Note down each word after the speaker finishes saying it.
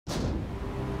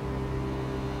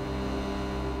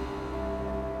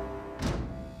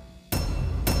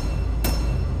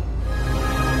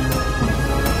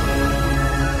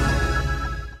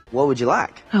What would you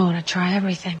like? I want to try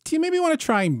everything. Do you maybe want to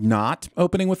try not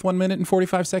opening with 1 minute and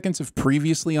 45 seconds of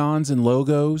previously ons and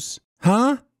logos?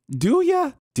 Huh? Do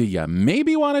ya? Do ya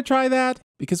maybe want to try that?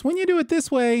 Because when you do it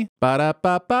this way,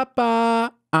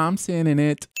 ba-da-ba-ba-ba, I'm sending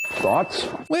it. Thoughts?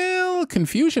 Well,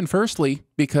 confusion firstly,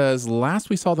 because last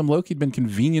we saw them Loki had been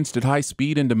convenienced at high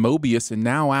speed into Mobius, and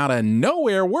now out of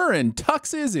nowhere we're in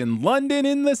tuxes in London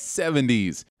in the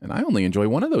 70s. And I only enjoy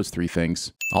one of those three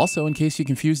things. Also, in case you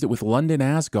confused it with London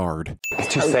Asgard.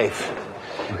 It's too safe.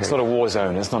 It's not a war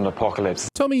zone, it's not an apocalypse.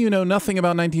 Tell me you know nothing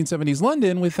about 1970s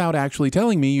London without actually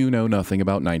telling me you know nothing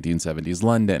about 1970s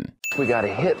London. We got a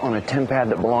hit on a TemPad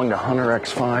that belonged to Hunter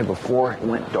X5 before it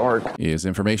went dark. Is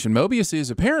information Mobius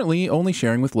is apparently only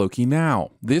sharing with Loki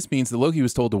now. This means that Loki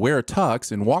was told to wear a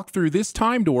tux and walk through this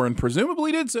time door and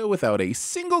presumably did so without a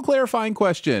single clarifying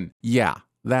question. Yeah,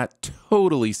 that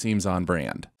totally seems on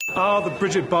brand. Are the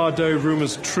Bridget Bardot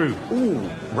rumors true? Ooh,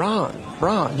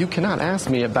 Ron, you cannot ask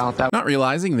me about that. Not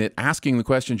realizing that asking the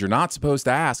questions you're not supposed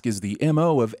to ask is the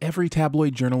MO of every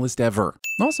tabloid journalist ever.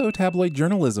 Also, tabloid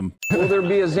journalism. Will there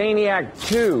be a Zaniac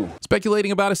 2?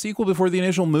 Speculating about a sequel before the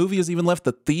initial movie has even left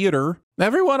the theater.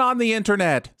 Everyone on the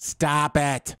internet, stop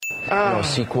it. A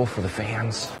sequel for the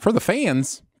fans? For the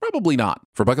fans? Probably not.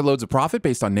 For bucket loads of profit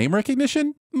based on name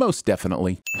recognition? Most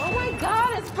definitely. Oh my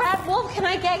God, it's Brad Wolf. Can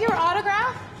I get your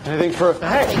autograph? Anything for...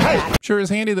 Hey! Sure is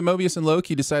handy that Mobius and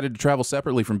Loki decided to travel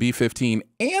separately from B-15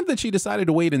 and that she decided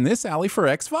to wait in this alley for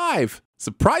X5.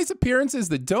 Surprise appearances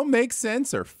that don't make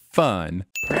sense are fun.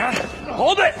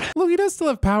 Hold it! Loki does still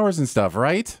have powers and stuff,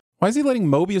 right? Why is he letting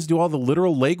Mobius do all the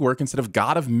literal legwork instead of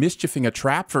God of Mischiefing a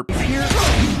trap for... Damn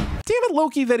it,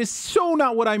 Loki, that is so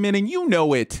not what I meant and you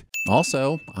know it.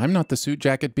 Also, I'm not the suit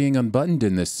jacket being unbuttoned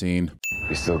in this scene.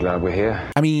 You still glad we're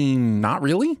here? I mean, not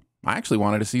really. I actually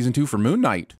wanted a season 2 for Moon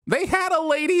Knight. They had a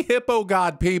lady hippo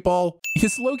god, people.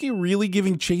 Is Loki really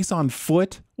giving chase on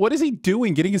foot? What is he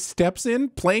doing? Getting his steps in?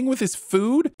 Playing with his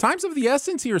food? Time's of the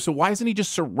essence here, so why isn't he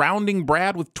just surrounding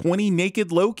Brad with 20 naked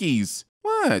Lokis?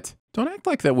 What? Don't act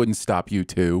like that wouldn't stop you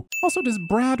two. Also, does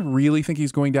Brad really think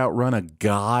he's going to outrun a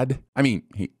god? I mean,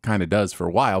 he kind of does for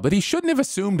a while, but he shouldn't have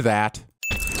assumed that.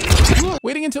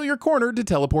 Waiting until you're cornered to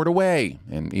teleport away.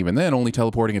 And even then, only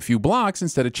teleporting a few blocks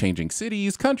instead of changing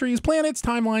cities, countries, planets,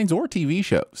 timelines, or TV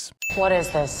shows. What is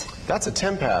this? That's a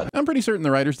TemPad. I'm pretty certain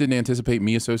the writers didn't anticipate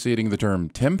me associating the term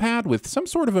TemPad with some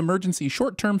sort of emergency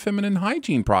short-term feminine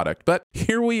hygiene product, but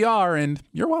here we are, and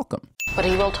you're welcome. But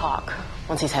he will talk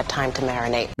once he's had time to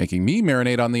marinate. Making me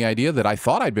marinate on the idea that I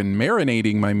thought I'd been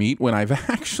marinating my meat when I've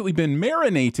actually been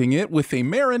marinating it with a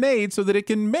marinade so that it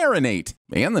can marinate.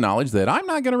 And the knowledge that I'm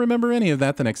not going to remember any of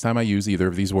that the next time I use either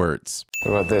of these words.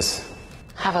 What about this?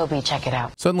 Have OB check it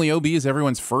out. Suddenly OB is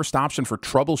everyone's first option for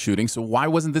troubleshooting, so why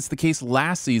wasn't this the case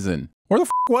last season? Where the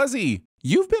f was he?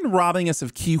 You've been robbing us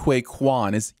of Ke Huy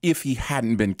Quan as if he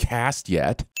hadn't been cast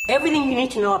yet. Everything you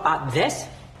need to know about this,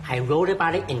 I wrote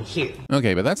about it in here.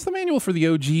 Okay, but that's the manual for the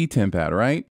OG TemPad,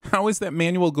 right? How is that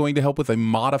manual going to help with a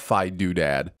modified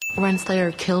doodad?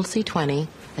 Renslayer killed C20,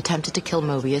 attempted to kill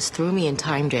Mobius, threw me in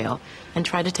time jail, and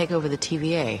tried to take over the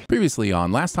TVA. Previously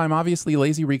on Last Time Obviously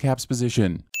Lazy Recaps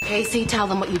position. Casey, tell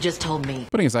them what you just told me.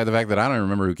 Putting aside the fact that I don't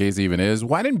remember who Casey even is,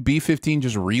 why didn't B-15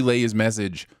 just relay his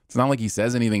message? It's not like he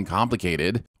says anything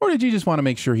complicated. Or did you just want to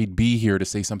make sure he'd be here to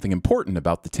say something important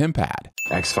about the TemPad?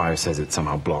 X5 says it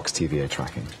somehow blocks TVA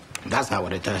tracking. That's not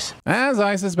what it does. As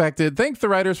I suspected, thank the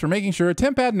writers for making sure a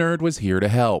TemPad nerd was here to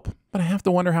help. But I have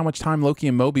to wonder how much time Loki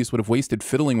and Mobius would have wasted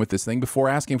fiddling with this thing before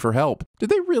asking for help. Did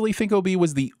they really think OB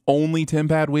was the only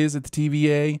TemPad whiz at the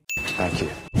TVA? Thank you.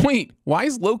 Wait, why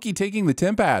is Loki taking the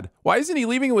TemPad? Why isn't he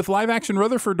leaving it with live-action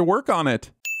Rutherford to work on it?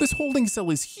 This holding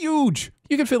cell is huge.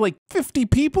 You can fit like 50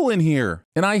 people in here.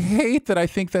 And I hate that I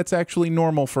think that's actually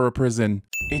normal for a prison.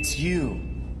 It's you.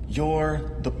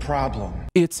 You're the problem.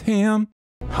 It's him.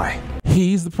 Hi.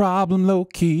 He's the problem,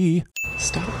 Loki.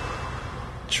 Stop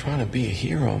trying to be a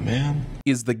hero, man.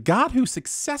 Is the god who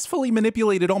successfully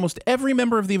manipulated almost every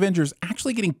member of the Avengers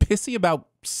actually getting pissy about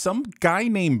some guy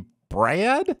named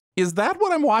Brad? Is that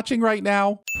what I'm watching right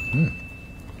now?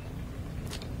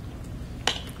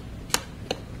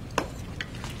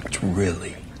 It's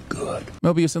really good.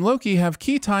 Mobius and Loki have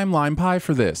key time lime pie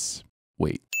for this.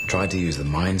 Wait. Tried to use the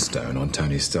Mind Stone on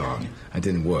Tony Stark. It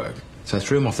didn't work. So I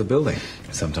threw him off the building.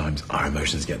 Sometimes our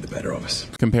emotions get the better of us.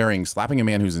 Comparing slapping a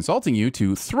man who's insulting you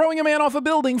to throwing a man off a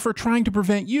building for trying to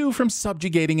prevent you from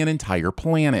subjugating an entire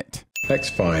planet.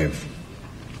 X5,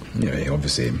 he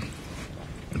obviously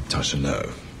touched a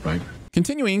nerve, right?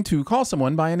 Continuing to call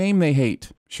someone by a name they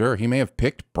hate. Sure, he may have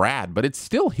picked Brad, but it's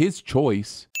still his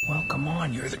choice. Well, come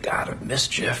on, you're the god of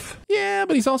mischief. Yeah,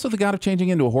 but he's also the god of changing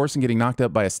into a horse and getting knocked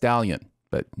up by a stallion.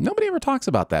 but nobody ever talks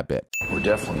about that bit. We're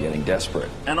definitely getting desperate.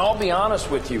 And I'll be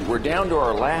honest with you, we're down to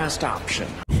our last option.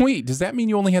 Wait, does that mean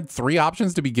you only had 3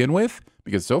 options to begin with?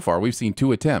 Because so far we've seen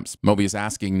 2 attempts. Mobius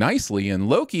asking nicely and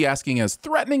Loki asking as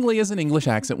threateningly as an English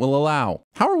accent will allow.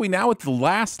 How are we now at the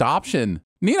last option?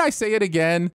 Need I say it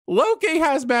again? Loki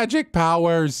has magic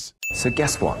powers. So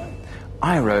guess what?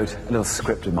 I wrote a little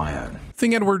script of my own.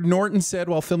 Thing Edward Norton said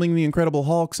while filming The Incredible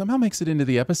Hulk somehow makes it into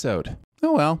the episode.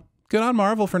 Oh well, good on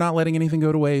Marvel for not letting anything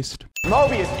go to waste.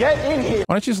 Mobius, get in here!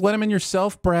 Why don't you just let him in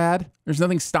yourself, Brad? There's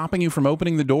nothing stopping you from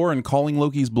opening the door and calling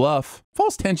Loki's bluff.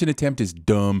 False tension attempt is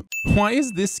dumb. Why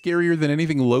is this scarier than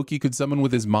anything Loki could summon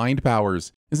with his mind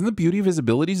powers? Isn't the beauty of his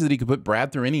abilities that he could put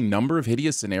Brad through any number of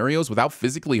hideous scenarios without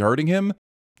physically hurting him?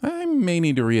 I may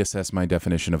need to reassess my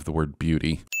definition of the word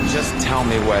beauty. Just tell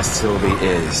me where Sylvie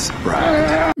is,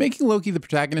 Brad. Making Loki the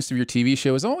protagonist of your TV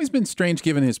show has always been strange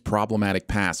given his problematic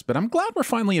past, but I'm glad we're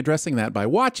finally addressing that by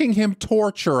watching him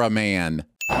torture a man.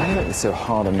 Why are you making so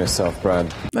hard on yourself,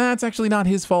 Brad? That's actually not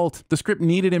his fault. The script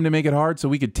needed him to make it hard so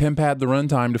we could temp-pad the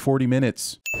runtime to 40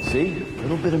 minutes. See? A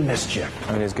little bit of mischief.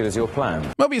 I mean, as good as your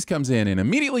plan. Mobius comes in and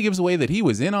immediately gives away that he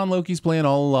was in on Loki's plan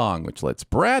all along, which lets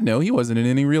Brad know he wasn't in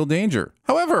any real danger.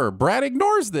 However, Brad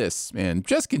ignores this and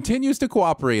just continues to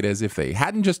cooperate as if they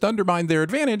hadn't just undermined their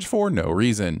advantage for no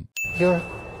reason. You're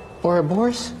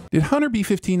Ouroboros? Did Hunter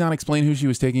B-15 not explain who she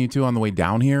was taking you to on the way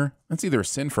down here? That's either a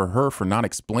sin for her for not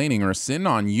explaining or a sin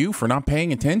on you for not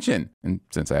paying attention. And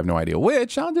since I have no idea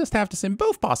which, I'll just have to sin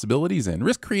both possibilities and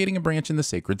risk creating a branch in the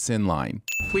sacred sin line.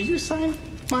 Will you sign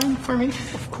mine for me?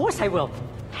 Of course I will.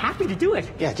 Happy to do it.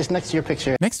 Yeah, just next to your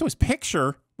picture. Next to his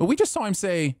picture? But we just saw him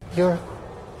say, You're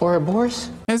Ouroboros?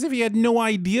 as if he had no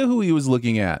idea who he was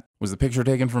looking at. Was the picture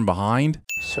taken from behind?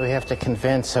 So we have to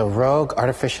convince a rogue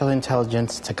artificial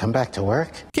intelligence to come back to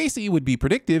work? Casey would be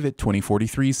predictive at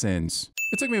 2043 sins.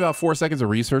 It took me about 4 seconds of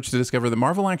research to discover that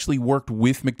Marvel actually worked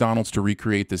with McDonald's to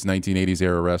recreate this 1980s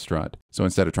era restaurant. So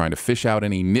instead of trying to fish out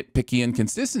any nitpicky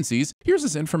inconsistencies, here's a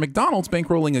sin from McDonald's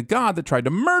bankrolling a god that tried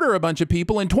to murder a bunch of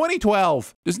people in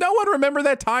 2012. Does no one remember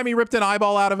that time he ripped an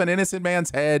eyeball out of an innocent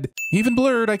man's head? Even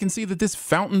blurred, I can see that this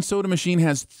fountain soda machine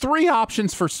has 3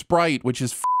 options for Sprite, which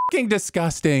is fucking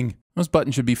disgusting. Those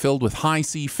buttons should be filled with High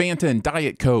C, Fanta, and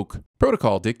Diet Coke.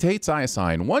 Protocol dictates I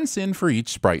assign 1 sin for each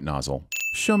Sprite nozzle.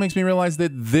 Show makes me realize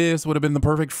that this would have been the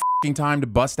perfect fucking time to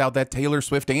bust out that Taylor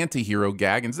Swift anti-hero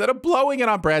gag instead of blowing it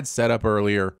on Brad's setup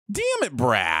earlier. Damn it,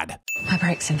 Brad. My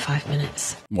break's in 5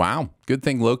 minutes. Wow, good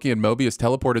thing Loki and Mobius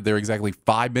teleported there exactly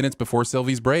 5 minutes before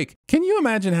Sylvie's break. Can you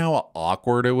imagine how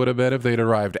awkward it would have been if they'd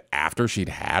arrived after she'd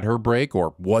had her break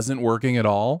or wasn't working at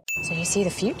all? So you see the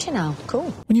future now.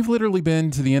 Cool. When you've literally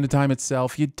been to the end of time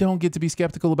itself, you don't get to be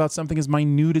skeptical about something as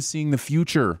minute as seeing the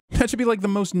future. That should be like the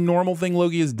most normal thing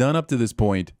Loki has done up to this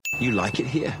point. You like it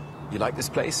here? You like this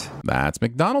place? That's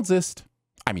McDonald'sist.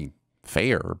 I mean,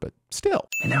 fair, but still.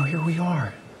 And now here we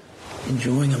are,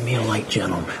 enjoying a meal like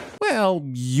gentlemen. Well,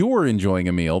 you're enjoying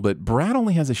a meal, but Brad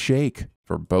only has a shake.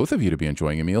 For both of you to be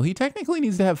enjoying a meal, he technically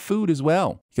needs to have food as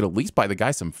well. You could at least buy the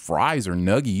guy some fries or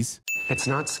nuggies. It's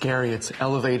not scary, it's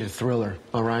elevated thriller,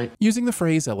 all right? Using the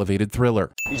phrase elevated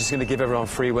thriller. You just gonna give everyone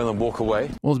free will and walk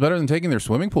away? Well, it's better than taking their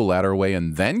swimming pool ladder away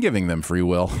and then giving them free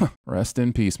will. Rest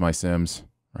in peace, my Sims.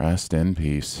 Rest in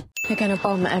peace. You're going to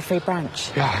bomb every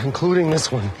branch. Yeah, including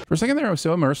this one. For a second there, I was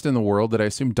so immersed in the world that I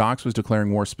assumed Docs was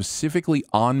declaring war specifically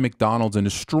on McDonald's and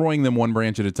destroying them one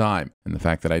branch at a time. And the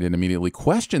fact that I didn't immediately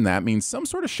question that means some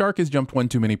sort of shark has jumped one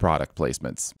too many product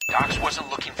placements. Docs wasn't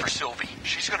looking for Sylvie.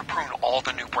 She's going to prune all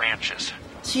the new branches.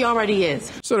 She already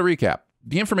is. So to recap,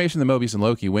 the information that Mobius and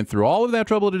Loki went through all of that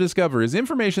trouble to discover is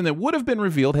information that would have been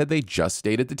revealed had they just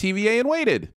stayed at the TVA and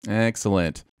waited.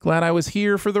 Excellent. Glad I was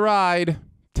here for the ride.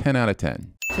 10 out of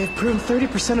 10. They've pruned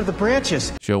 30% of the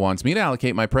branches. Show wants me to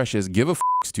allocate my precious give a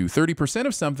f**ks to 30%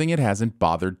 of something it hasn't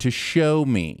bothered to show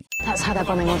me. That's how they're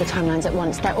bombing all the timelines at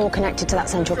once. They're all connected to that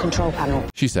central control panel.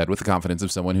 She said with the confidence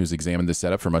of someone who's examined this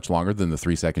setup for much longer than the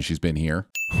 3 seconds she's been here.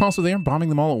 Also, they aren't bombing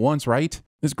them all at once, right?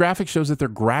 This graphic shows that they're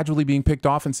gradually being picked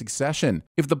off in succession.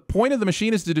 If the point of the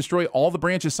machine is to destroy all the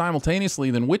branches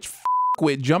simultaneously, then which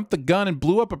f**kwit jumped the gun and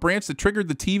blew up a branch that triggered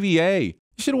the TVA?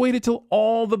 You should have waited till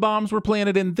all the bombs were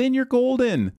planted and then you're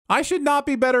golden. I should not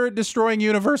be better at destroying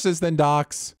universes than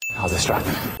Docs. I'll distract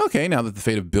them. Okay, now that the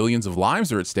fate of billions of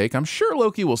lives are at stake, I'm sure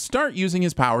Loki will start using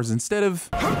his powers instead of...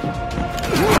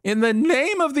 In the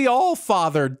name of the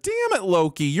All-Father, damn it,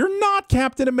 Loki, you're not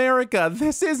Captain America.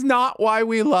 This is not why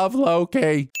we love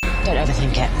Loki. Don't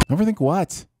overthink it. Overthink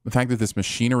what? The fact that this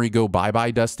machinery go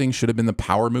bye-bye dusting should have been the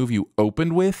power move you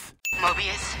opened with?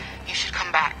 Mobius, you should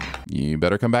come back. You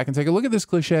better come back and take a look at this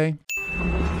cliche.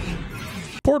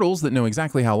 portals that know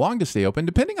exactly how long to stay open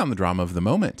depending on the drama of the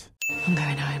moment. I'm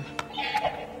going home.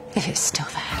 If it's still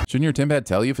there. Shouldn't your TemPad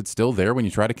tell you if it's still there when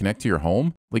you try to connect to your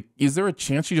home? Like, is there a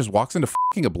chance she just walks into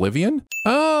fucking oblivion?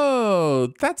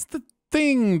 Oh, that's the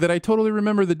thing that I totally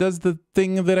remember that does the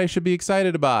thing that I should be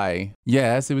excited by.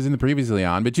 Yes, it was in the previously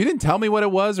on, but you didn't tell me what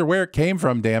it was or where it came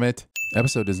from, damn it.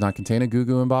 Episode does not contain a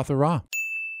Gugu and Botha Ra.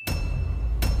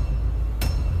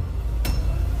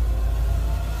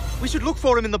 We should look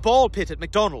for him in the ball pit at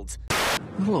McDonald's. A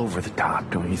little over the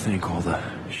top, don't you think, all the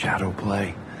shadow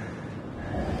play?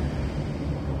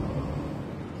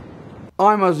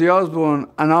 I'm Ozzy Osbourne,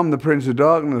 and I'm the Prince of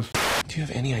Darkness. Do you have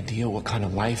any idea what kind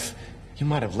of life you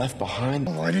might have left behind?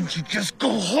 Why didn't you just go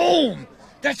home?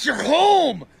 That's your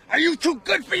home! Are you too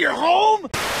good for your home?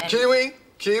 Kiwi?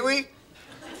 Kiwi?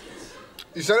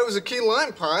 You said it was a key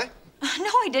lime pie.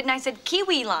 No, I didn't. I said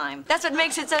kiwi lime. That's what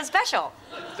makes it so special.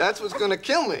 That's what's gonna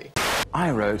kill me. I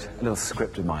wrote a little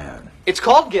script of my own. It's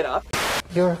called Get Up.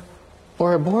 You're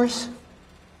Ouroboros?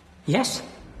 Yes?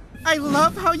 I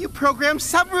love how you program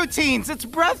subroutines. It's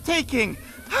breathtaking.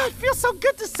 It feels so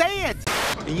good to say it.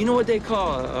 You know what they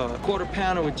call a quarter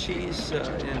pounder with cheese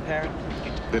in Paris?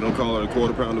 They don't call it a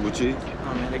quarter pounder with cheese?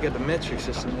 Oh man, they got the metric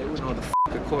system. They wouldn't know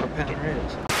what the a quarter pounder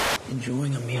is.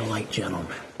 Enjoying a meal like gentlemen.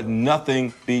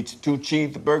 Nothing beats 2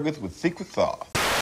 cheeseburgers with secret sauce.